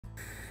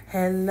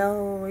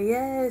Hello,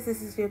 yes,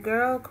 this is your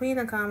girl, Queen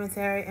of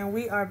Commentary, and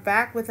we are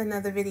back with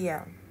another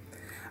video.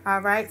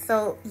 Alright,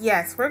 so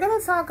yes, we're going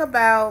to talk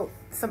about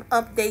some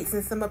updates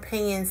and some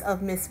opinions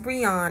of Miss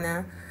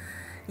Briana.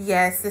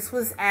 Yes, this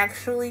was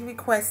actually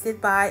requested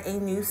by a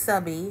new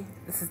subby.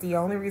 This is the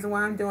only reason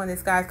why I'm doing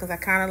this, guys, because I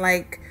kind of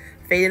like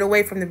faded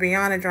away from the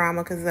Briana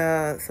drama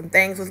because some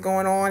things was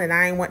going on and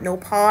I ain't want no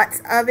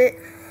parts of it.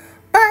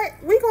 But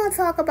we're going to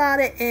talk about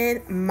it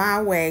in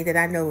my way that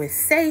I know is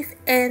safe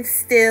and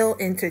still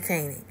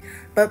entertaining.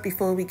 But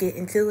before we get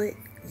into it,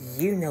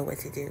 you know what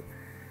to do.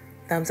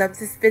 Thumbs up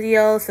this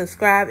video,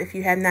 subscribe if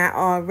you have not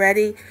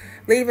already,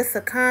 leave us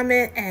a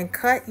comment, and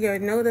cut your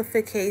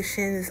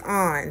notifications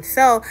on.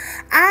 So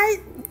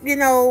I,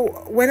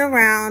 went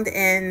around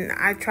and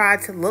I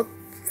tried to look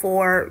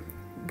for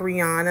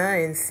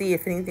Briana and see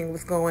if anything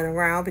was going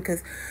around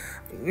because,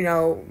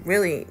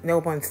 really no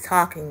one's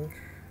talking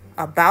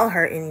about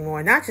her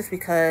anymore. Not just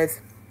because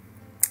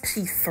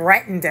she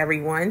threatened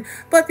everyone,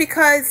 but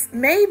because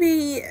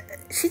maybe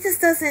she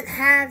just doesn't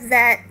have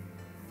that,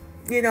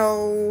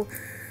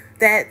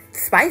 that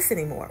spice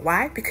anymore.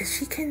 Why? Because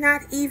she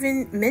cannot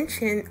even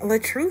mention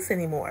LaTruth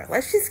anymore.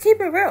 Let's just keep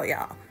it real,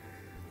 y'all.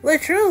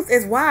 LaTruth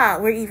is why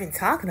we're even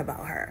talking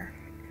about her.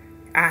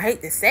 I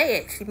hate to say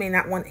it. She may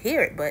not want to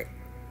hear it, but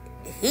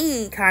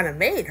he kind of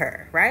made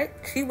her, right?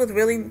 She was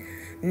really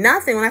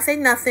nothing. When I say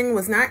nothing,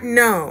 was not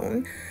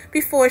known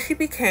before she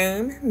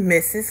became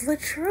Mrs.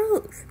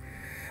 LaTruth.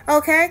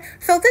 Okay?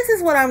 So this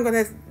is what I'm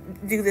going to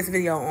do this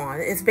video on.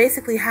 It's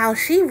basically how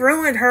she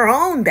ruined her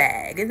own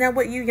bag. Isn't that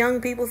what you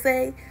young people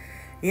say?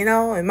 In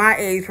my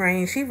age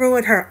range, she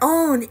ruined her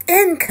own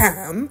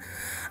income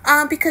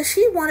because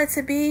she wanted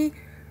to be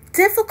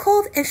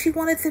difficult and she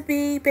wanted to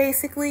be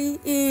basically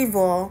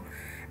evil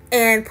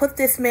and put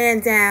this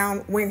man down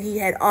when he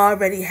had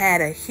already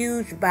had a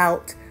huge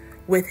bout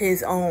with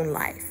his own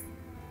life.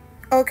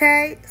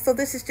 Okay, so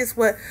this is just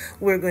what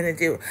we're going to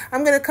do.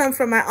 I'm going to come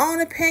from my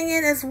own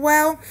opinion as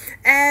well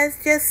as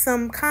just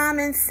some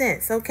common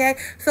sense, okay?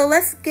 So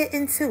let's get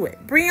into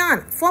it.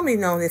 Briana, formerly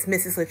known as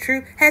Mrs.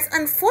 LaTruth, has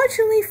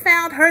unfortunately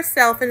found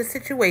herself in a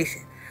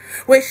situation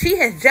where she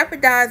has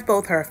jeopardized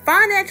both her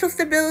financial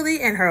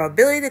stability and her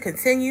ability to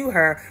continue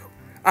her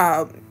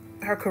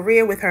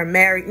career with her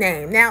married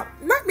name. Now,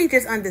 let me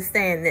just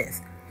understand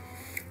this.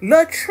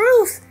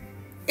 LaTruth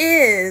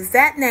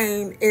that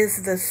name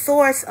is the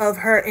source of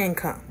her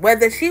income,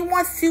 whether she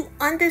wants to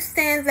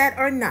understand that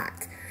or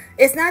not.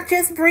 It's not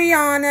just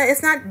Briana.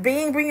 It's not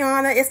being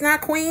Briana. It's not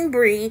Queen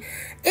Bree.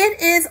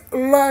 It is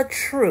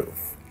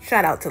LaTruth.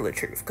 Shout out to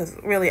LaTruth because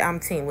really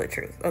I'm team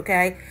LaTruth,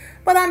 okay?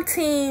 But I'm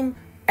team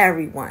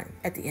everyone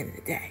at the end of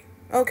the day,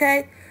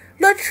 okay?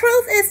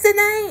 LaTruth is the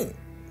name.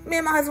 Me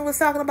and my husband was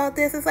talking about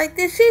this. It's like,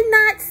 did she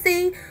not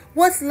see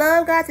what's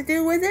love got to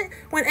do with it?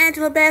 When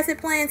Angela Bassett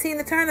playing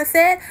Tina Turner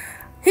said,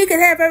 he could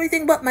have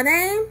everything but my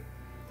name?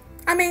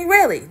 I mean,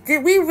 really,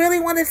 did we really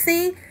want to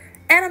see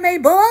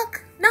Anime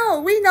Book?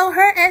 No, we know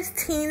her as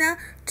Tina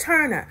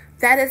Turner.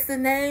 That is the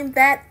name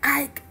that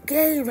Ike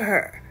gave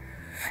her.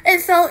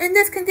 And so in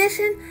this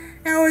condition,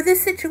 or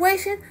this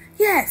situation,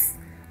 yes,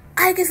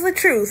 Ike is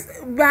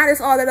LaTruth, minus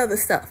all that other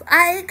stuff.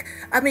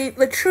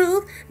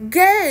 LaTruth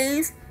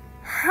gave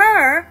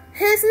her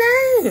his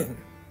name.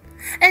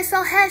 And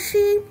so has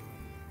she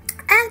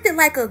acted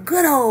like a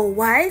good old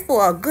wife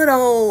or a good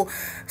old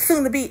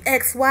soon-to-be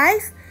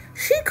ex-wife,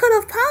 she could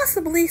have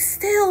possibly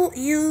still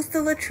used the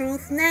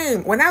LaTruth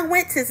name. When I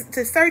went to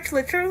search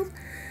LaTruth,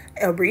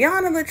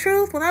 Briana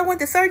LaTruth, when I went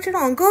to search it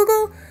on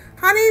Google,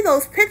 honey,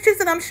 those pictures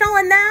that I'm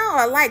showing now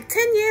are like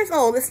 10 years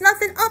old. It's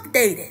nothing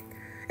updated.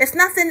 It's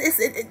nothing.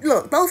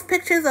 Look, those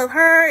pictures of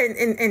her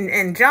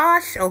and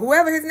Josh or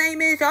whoever his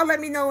name is. Y'all let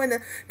me know in the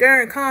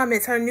during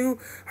comments her new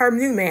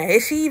man.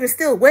 Is she even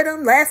still with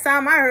him? Last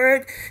time I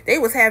heard, they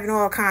was having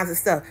all kinds of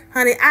stuff.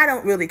 Honey, I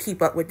don't really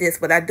keep up with this,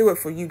 but I do it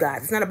for you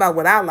guys. It's not about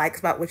what I like. It's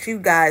about what you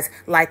guys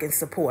like and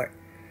support.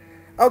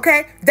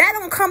 Okay, that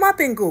don't come up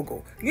in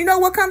Google. You know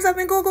what comes up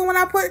in Google when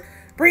I put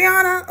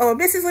Briana or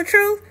Mrs.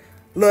 LaTruth?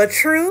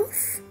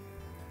 LaTruth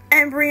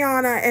and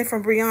Briana, and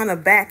from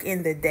Briana back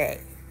in the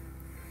day.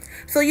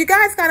 So you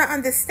guys got to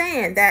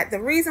understand that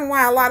the reason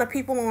why a lot of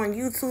people on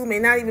YouTube may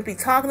not even be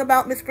talking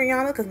about Miss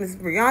Briana, because Miss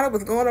Briana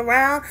was going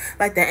around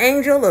like the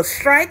angel of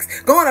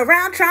strikes, going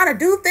around trying to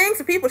do things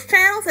to people's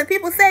channels, and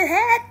people said,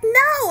 heck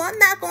no, I'm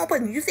not going to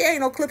put, you see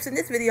ain't no clips in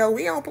this video,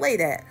 we don't play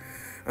that.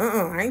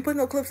 I ain't putting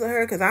no clips of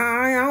her because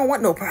I don't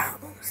want no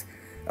problems.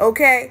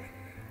 Okay?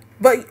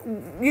 But,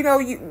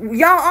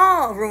 y'all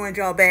all ruined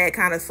y'all bad,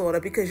 kind of, sort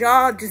of, because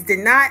y'all just did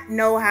not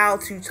know how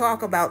to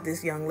talk about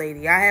this young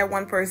lady. I had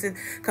one person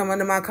come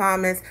under my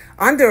comments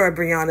under a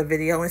Briana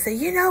video and say,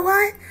 you know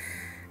what?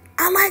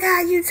 I like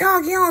how you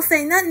talk. You don't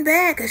say nothing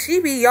bad because she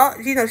be,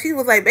 she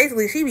was like,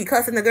 basically, she be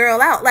cussing the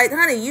girl out. Like,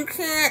 honey, you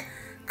can't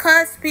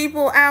cuss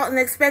people out and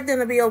expect them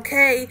to be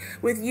okay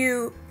with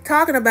you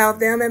talking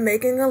about them and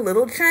making a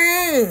little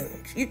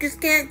change. You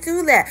just can't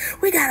do that.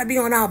 We got to be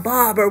on our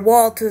Barbara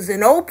Walters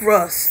and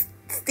Oprah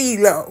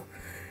stilo.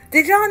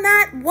 Did y'all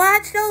not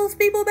watch those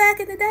people back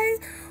in the day?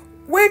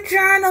 We're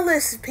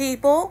journalists,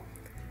 people.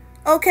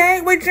 Okay,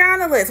 we're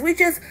journalists.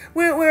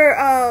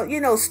 We're you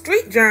know,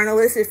 street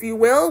journalists, if you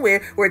will.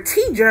 We're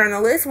tea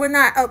journalists. We're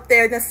not up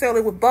there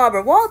necessarily with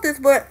Barbara Walters,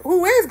 but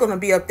who is going to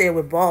be up there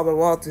with Barbara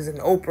Walters and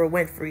Oprah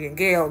Winfrey and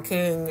Gayle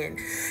King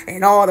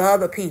and all the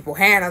other people,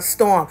 Hannah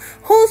Storm?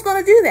 Who's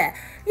going to do that?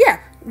 Yeah,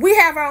 we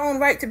have our own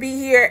right to be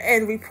here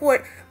and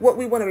report what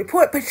we want to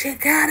report, but you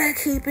gotta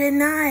keep it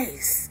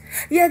nice.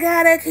 You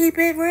gotta keep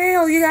it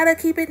real. You gotta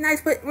keep it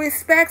nice but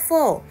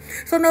respectful.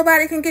 So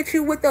nobody can get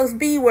you with those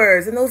B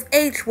words and those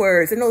H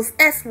words and those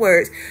S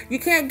words. You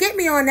can't get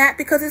me on that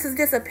because this is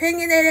just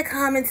opinionated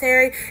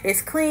commentary.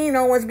 It's clean.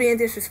 No one's being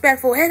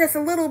disrespectful. And it's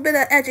a little bit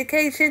of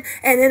education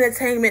and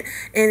entertainment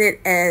in it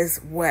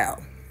as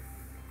well.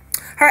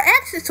 Her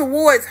actions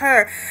towards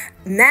her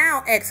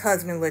now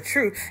ex-husband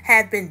LaTruth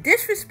have been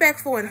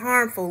disrespectful and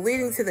harmful,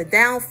 leading to the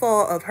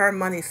downfall of her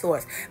money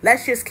source.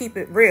 Let's just keep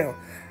it real.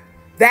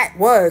 That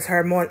was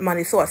her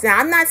money source. Now,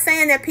 I'm not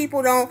saying that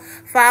people don't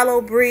follow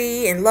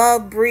Bree and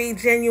love Bree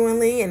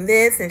genuinely and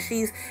this, and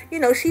she's, you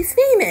know, she's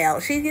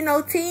female. She's, you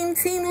know, team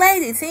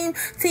lady, team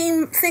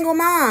single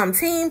mom,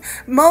 team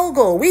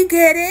mogul. We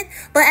get it.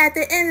 But at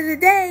the end of the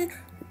day,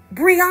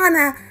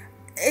 Briana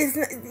is,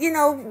 you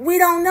know, we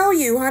don't know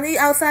you, honey,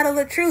 outside of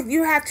LaTruth.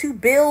 You have to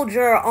build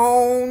your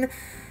own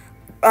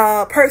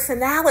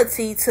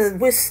personality to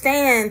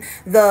withstand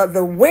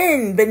the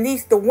wind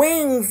beneath the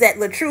wings that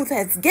LaTruth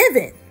has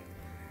given.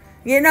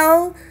 You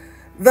know,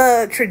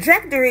 the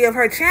trajectory of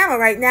her channel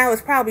right now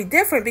is probably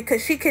different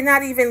because she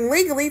cannot even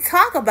legally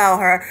talk about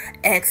her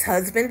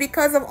ex-husband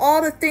because of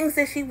all the things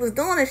that she was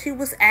doing and she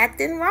was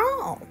acting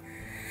wrong.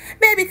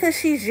 Maybe because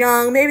she's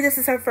young. Maybe this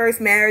is her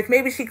first marriage.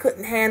 Maybe she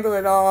couldn't handle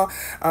it all.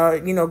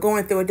 You know,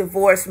 going through a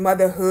divorce,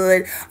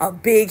 motherhood, a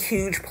big,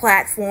 huge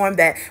platform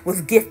that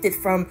was gifted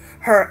from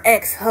her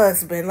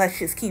ex-husband. Let's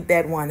just keep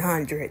that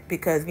 100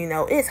 because, you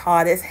know, it's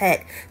hard as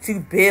heck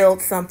to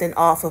build something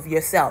off of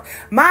yourself.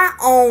 My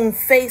own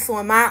face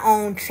on my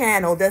own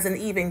channel doesn't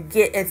even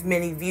get as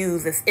many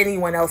views as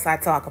anyone else I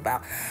talk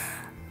about.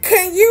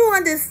 Can you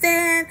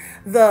understand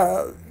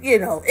the, you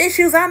know,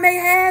 issues I may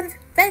have?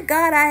 Thank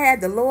God I had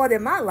the Lord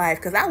in my life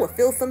because I would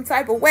feel some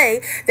type of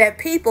way that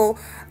people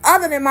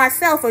other than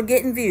myself are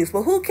getting views.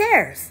 But who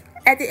cares?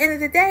 At the end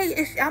of the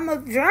day, I'm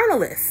a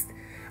journalist.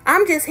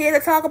 I'm just here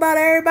to talk about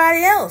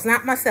everybody else,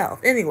 not myself.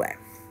 Anyway,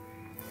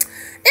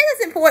 it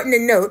is important to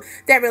note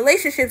that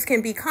relationships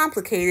can be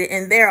complicated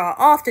and there are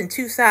often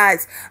two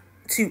sides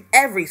to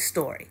every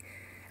story.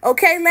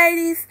 Okay,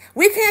 ladies,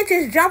 we can't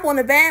just jump on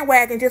the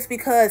bandwagon just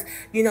because,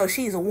 you know,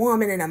 she's a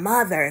woman and a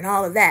mother and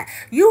all of that.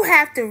 You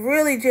have to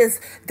really just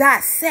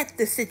dissect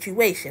the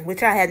situation,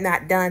 which I had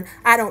not done.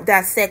 I don't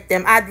dissect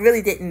them. I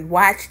really didn't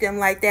watch them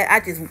like that. I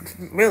just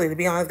really, to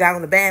be honest, got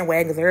on the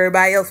bandwagon because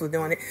everybody else was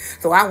doing it.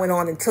 So I went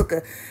on and took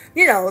a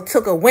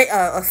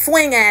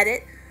swing at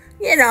it.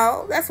 You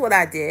know, that's what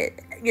I did,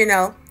 you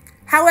know.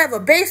 However,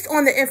 based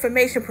on the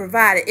information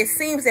provided, it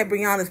seems that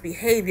Briana's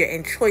behavior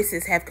and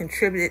choices have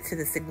contributed to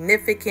the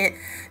significant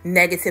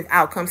negative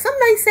outcome. Some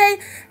may say,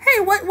 hey,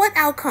 what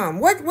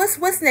outcome?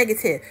 What's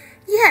negative?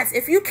 Yes,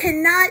 if you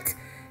cannot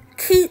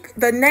keep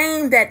the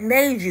name that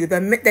made you,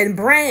 the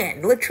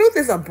brand. LaTruth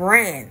is a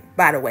brand,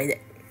 by the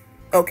way.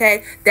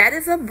 Okay? That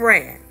is a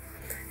brand.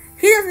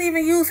 He doesn't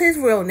even use his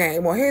real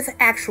name or his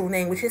actual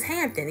name, which is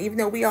Hampton, even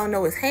though we all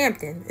know it's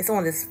Hampton. It's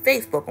on his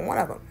Facebook on one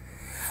of them.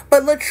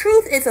 But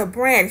LaTruth is a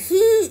brand.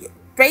 He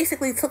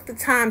basically took the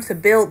time to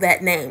build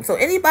that name. So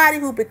anybody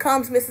who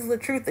becomes Mrs.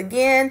 LaTruth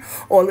again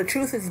or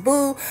LaTruth's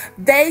boo,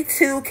 they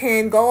too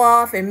can go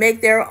off and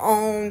make their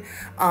own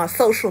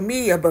social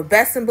media. But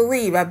best and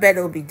believe, I bet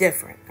it'll be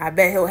different. I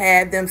bet he'll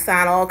have them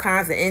sign all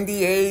kinds of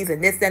NDAs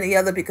and this, that, and the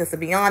other. Because to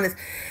be honest,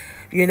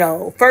 you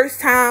know, first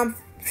time,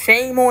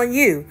 shame on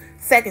you.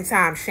 Second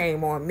time,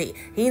 shame on me.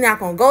 He not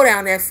gonna go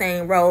down that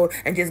same road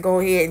and just go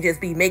ahead and just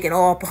be making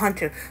all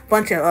bunch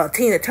of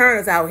Tina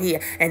Turners out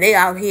here and they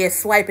out here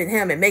swiping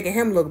him and making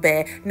him look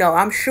bad. No,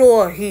 I'm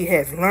sure he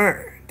has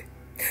learned.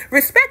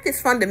 Respect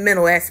is a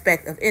fundamental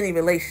aspect of any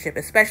relationship,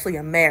 especially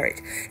a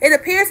marriage. It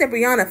appears that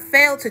Briana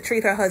failed to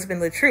treat her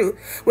husband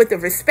LaTruth with the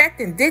respect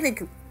and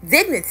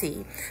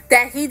dignity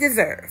that he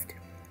deserved.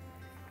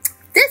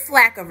 This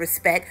lack of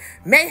respect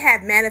may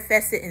have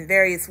manifested in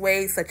various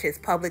ways, such as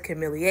public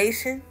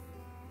humiliation.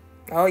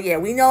 Oh, yeah,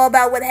 we know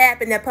about what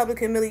happened at public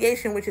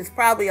humiliation, which is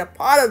probably a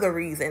part of the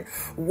reason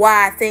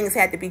why things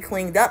had to be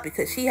cleaned up,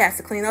 because she has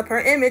to clean up her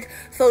image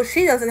so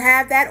she doesn't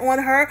have that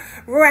on her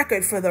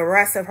record for the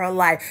rest of her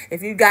life.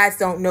 If you guys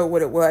don't know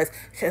what it was,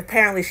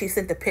 apparently she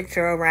sent a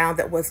picture around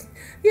that was,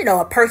 you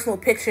know, a personal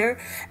picture,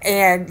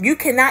 and you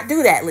cannot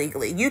do that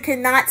legally. You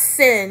cannot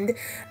send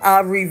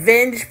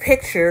revenge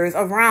pictures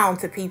around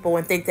to people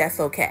and think that's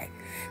okay.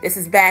 This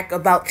is back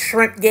about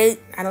Shrimpgate.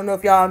 I don't know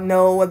if y'all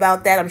know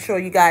about that. I'm sure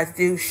you guys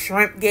do.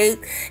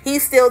 Shrimpgate. He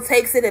still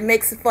takes it and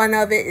makes fun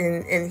of it.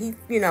 And he,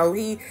 you know,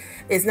 he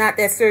is not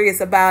that serious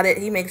about it.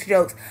 He makes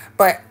jokes.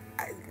 But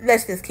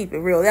let's just keep it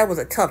real. That was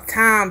a tough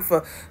time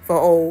for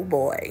old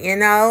boy, you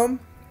know?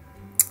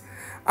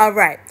 All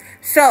right.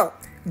 So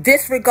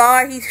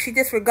She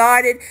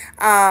disregarded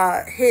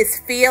his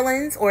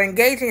feelings or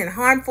engaging in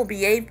harmful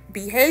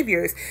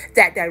behaviors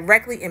that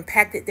directly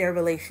impacted their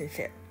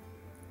relationship.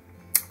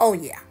 Oh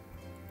yeah,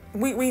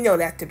 we know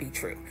that to be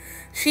true.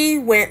 She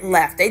went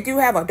left. They do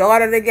have a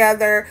daughter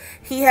together.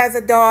 He has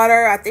a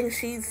daughter. I think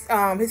she's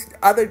his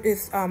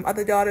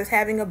other daughter's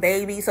having a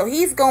baby. So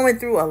he's going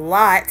through a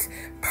lot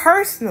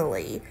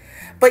personally,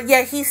 but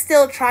yet he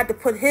still tried to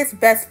put his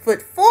best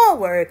foot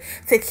forward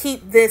to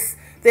keep this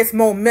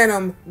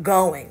momentum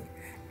going.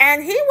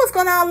 And he was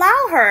going to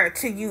allow her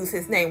to use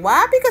his name.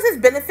 Why? Because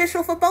it's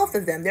beneficial for both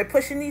of them. They're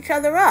pushing each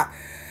other up.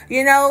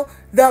 You know,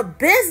 the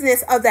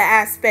business of the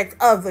aspect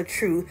of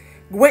LaTruth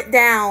went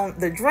down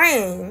the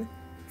drain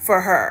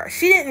for her.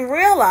 She didn't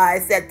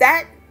realize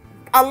that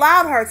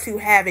allowed her to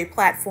have a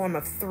platform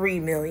of 3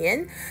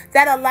 million,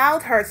 that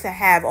allowed her to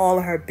have all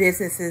of her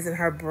businesses and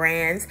her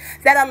brands,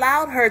 that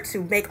allowed her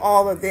to make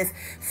all of this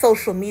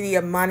social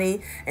media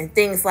money and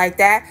things like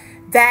that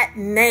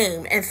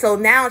name. And so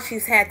now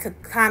she's had to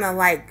kind of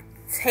like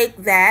take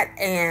that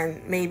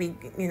and maybe,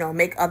 you know,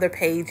 make other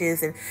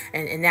pages,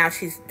 and now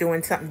she's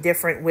doing something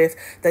different with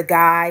the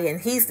guy,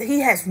 and he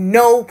has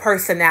no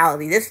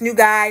personality. This new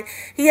guy,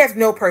 he has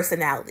no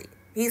personality.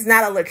 He's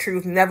not a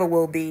LaTruth, never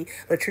will be.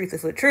 LaTruth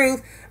is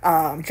LaTruth.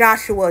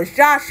 Joshua is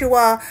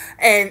Joshua,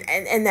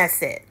 and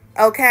that's it.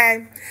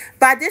 Okay?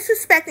 By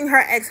disrespecting her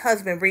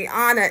ex-husband,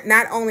 Briana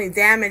not only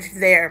damaged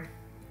their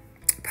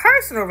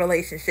personal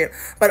relationship,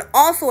 but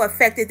also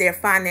affected their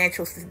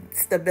financial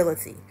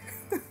stability.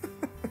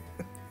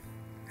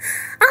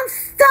 I'm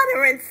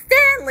stuttering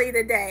Stanley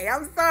today.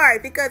 I'm sorry,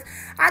 because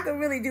I could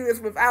really do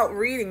this without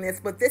reading this,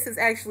 but this is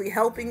actually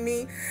helping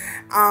me.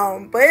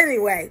 But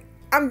anyway,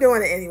 I'm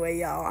doing it anyway,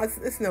 y'all.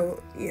 It's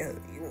no, you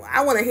know,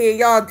 I want to hear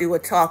y'all do a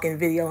talking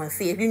video and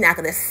see if you're not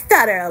going to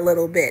stutter a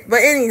little bit. But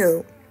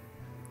anywho,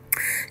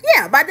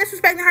 yeah, by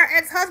disrespecting her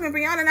ex-husband,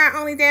 Briana not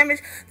only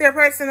damaged their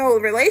personal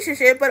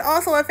relationship, but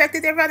also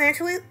affected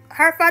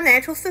her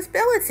financial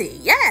stability.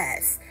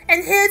 Yes,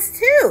 and his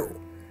too.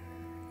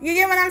 You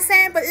get what I'm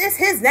saying? But it's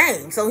his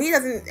name, so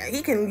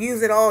he can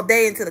use it all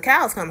day until the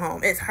cows come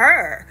home. It's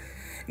her,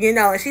 you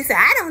know. And she said,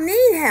 I don't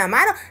need him.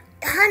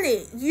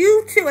 Honey,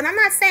 you too. And I'm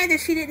not saying that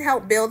she didn't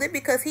help build it,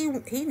 because he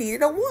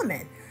needed a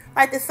woman.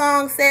 Like the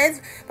song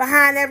says,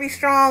 behind every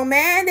strong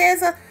man,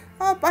 there's a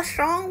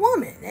strong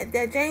woman.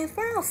 That James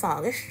Brown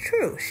song. It's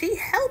true. She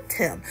helped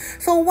him.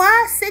 So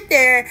why sit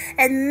there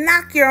and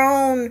knock your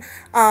own,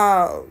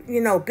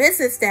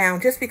 business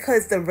down just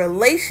because the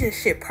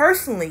relationship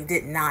personally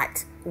did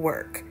not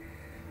work?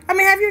 I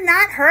mean, have you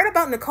not heard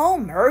about Nicole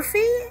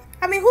Murphy?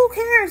 I mean, who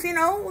cares? You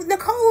know,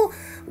 Nicole,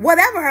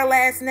 whatever her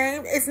last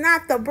name, is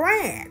not the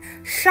brand.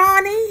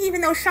 Shawnee,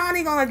 even though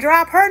Shawnee gonna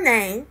drop her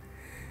name,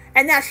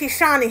 and now she's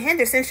Shawnee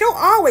Henderson, she'll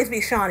always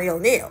be Shawnee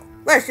O'Neal.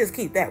 Let's just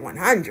keep that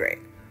 100.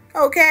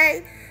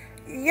 Okay?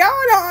 Y'all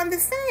don't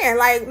understand.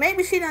 Like,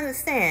 maybe she'd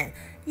understand.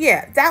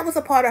 Yeah, that was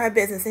a part of her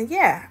business, and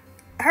yeah,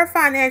 her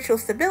financial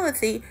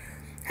stability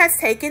has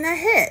taken a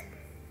hit.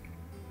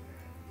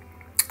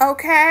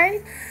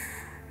 Okay?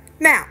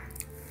 Now,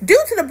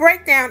 due to the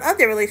breakdown of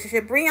their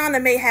relationship, Briana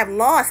may have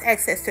lost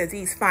access to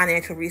these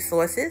financial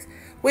resources,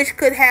 which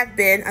could have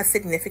been a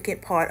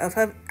significant part of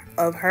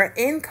her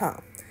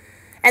income.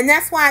 And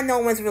that's why no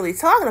one's really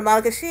talking about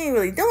it, because she ain't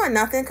really doing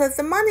nothing, because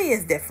the money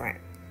is different.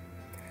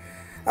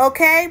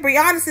 Okay,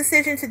 Briana's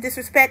decision to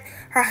disrespect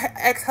her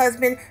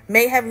ex-husband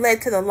may have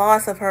led to the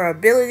loss of her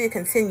ability to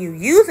continue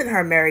using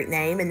her married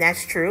name, and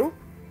that's true.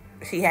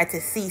 She had to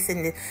cease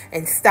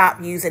and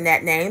stop using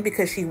that name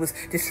because she was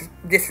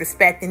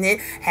disrespecting it,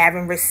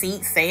 having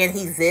receipts, saying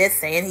he's this,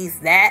 saying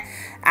he's that.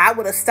 I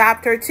would have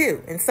stopped her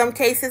too. In some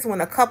cases, when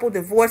a couple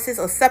divorces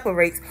or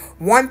separates,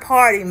 one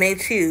party may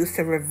choose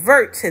to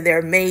revert to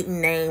their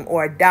maiden name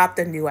or adopt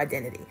a new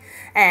identity.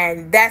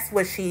 And that's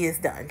what she has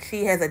done.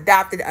 She has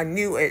adopted a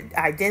new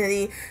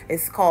identity.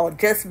 It's called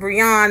Just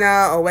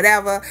Briana or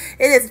whatever.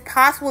 It is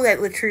possible that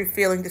LaTruth,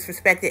 feeling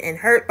disrespected and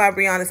hurt by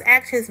Briana's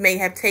actions, may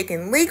have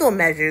taken legal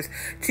measures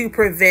to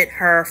prevent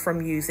her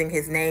from using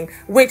his name,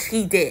 which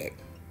he did.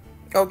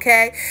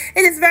 Okay?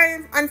 It is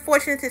very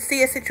unfortunate to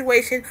see a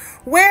situation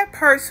where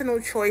personal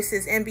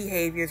choices and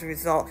behaviors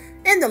result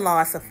in the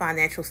loss of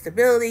financial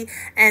stability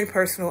and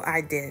personal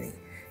identity.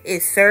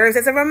 It serves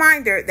as a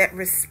reminder that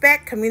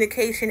respect,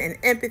 communication, and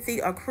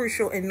empathy are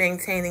crucial in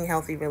maintaining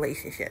healthy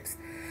relationships.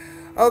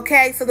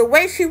 Okay, so the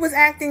way she was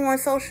acting on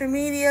social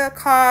media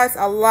caused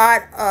a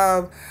lot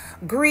of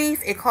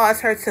grief. It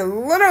caused her to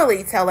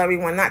literally tell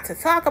everyone not to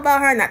talk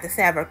about her, not to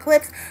save her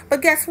clips.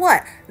 But guess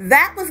what?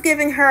 That was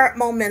giving her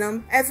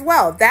momentum as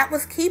well. That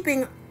was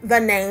keeping the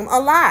name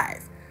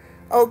alive.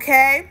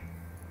 Okay?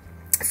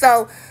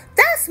 So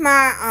that's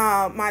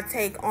my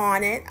take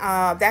on it.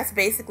 That's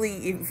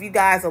basically, if you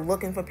guys are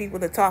looking for people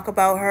to talk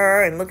about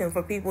her and looking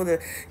for people to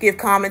give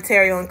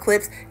commentary on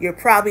clips, you're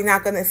probably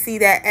not going to see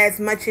that as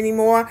much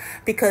anymore,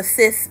 because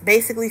sis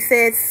basically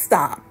said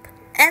stop.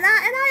 And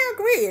I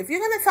agree. If you're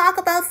going to talk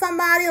about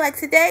somebody, like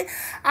today,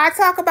 I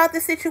talk about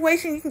the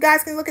situation. You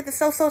guys can look at the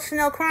So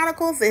Chanel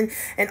Chronicles and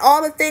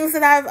all the things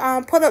that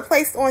I've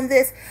placed on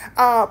this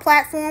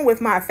platform with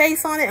my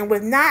face on it, and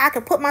with not, I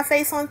can put my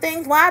face on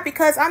things. Why?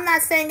 Because I'm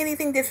not saying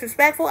anything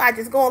disrespectful. I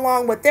just go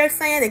along with what they're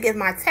saying and give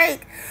my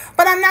take.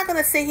 But I'm not going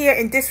to sit here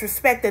and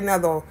disrespect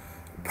another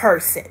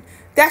person.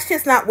 That's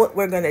just not what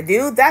we're going to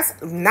do. That's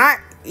not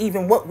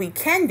even what we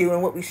can do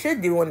and what we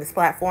should do on this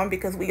platform,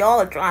 because we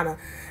all are trying to,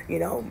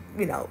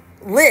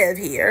 live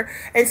here.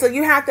 And so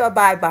you have to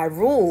abide by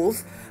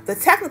rules, the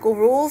technical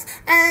rules,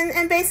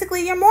 and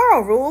basically your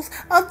moral rules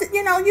of,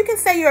 you can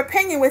say your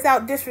opinion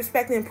without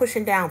disrespecting and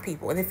pushing down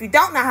people. And if you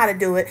don't know how to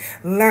do it,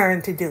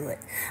 learn to do it.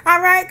 All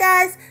right,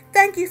 guys,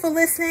 thank you for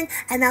listening,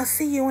 and I'll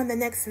see you in the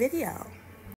next video.